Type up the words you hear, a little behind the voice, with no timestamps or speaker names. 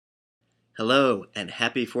Hello and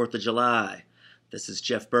happy 4th of July. This is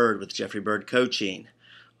Jeff Bird with Jeffrey Bird Coaching.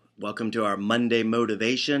 Welcome to our Monday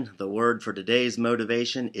motivation. The word for today's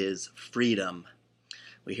motivation is freedom.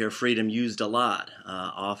 We hear freedom used a lot.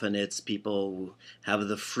 Often it's people who have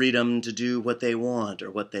the freedom to do what they want or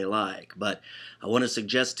what they like. But I want to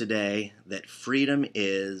suggest today that freedom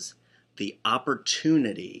is the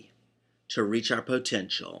opportunity to reach our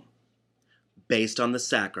potential based on the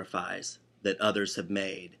sacrifice that others have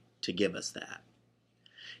made to give us that.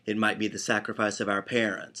 It might be the sacrifice of our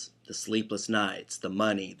parents, the sleepless nights, the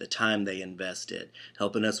money, the time they invested,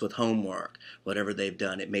 helping us with homework, whatever they've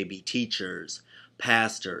done. It may be teachers,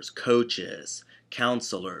 pastors, coaches,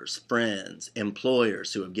 counselors, friends,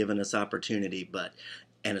 employers who have given us opportunity,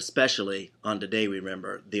 and especially on today we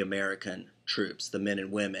remember the American troops, the men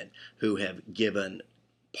and women who have given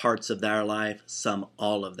parts of their life, some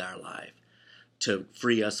all of their life, to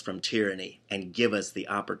free us from tyranny and give us the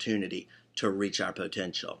opportunity to reach our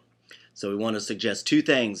potential. So we want to suggest two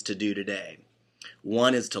things to do today.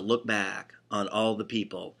 One is to look back on all the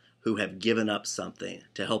people who have given up something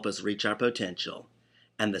to help us reach our potential.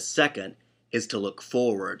 And the second is to look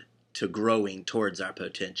forward to growing towards our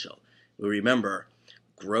potential. We remember,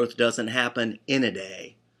 growth doesn't happen in a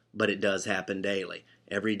day, but it does happen daily.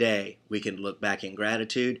 Every day we can look back in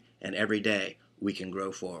gratitude, and every day we can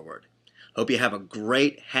grow forward. Hope you have a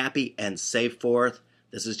great, happy, and safe 4th.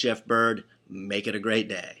 This is Jeff Bird. Make it a great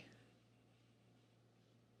day.